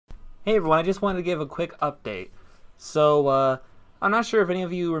Hey everyone, I just wanted to give a quick update. I'm not sure if any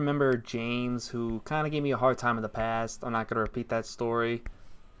of you remember James, who kind of gave me a hard time in the past. I'm not going to repeat that story.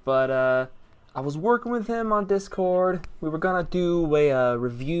 But I was working with him on Discord. We were going to do a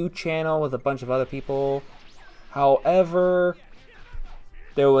review channel with a bunch of other people. However,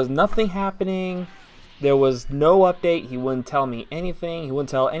 there was nothing happening. There was no update. He wouldn't tell me anything. He wouldn't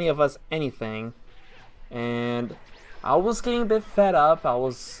tell any of us anything. And I was getting a bit fed up. I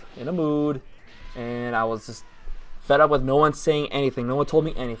was in a mood, and I was just fed up with no one saying anything. No one told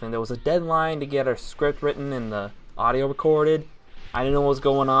me anything. There was a deadline to get our script written and the audio recorded. I didn't know what was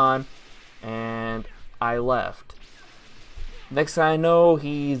going on, and I left. Next thing I know,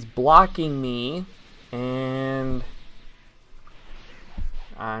 he's blocking me, and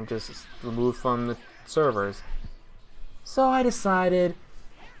I'm just removed from the servers. So I decided,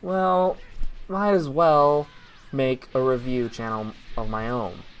 well, might as well make a review channel of my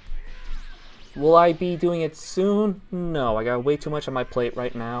own. Will I be doing it soon? No, I got way too much on my plate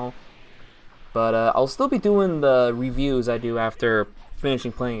right now. But I'll still be doing the reviews I do after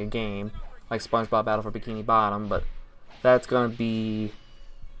finishing playing a game, like SpongeBob Battle for Bikini Bottom, but that's gonna be,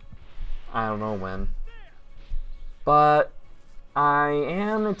 I don't know when. But I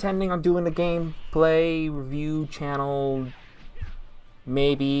am intending on doing a gameplay review channel,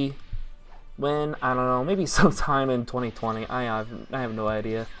 maybe when, I don't know, maybe sometime in 2020. I have no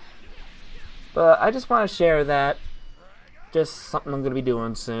idea. But I just want to share that. Just something I'm going to be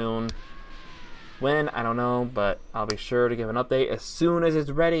doing soon. When, I don't know, but I'll be sure to give an update as soon as it's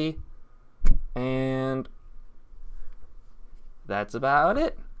ready. And that's about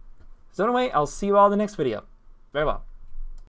it. So anyway, I'll see you all in the next video. Very well.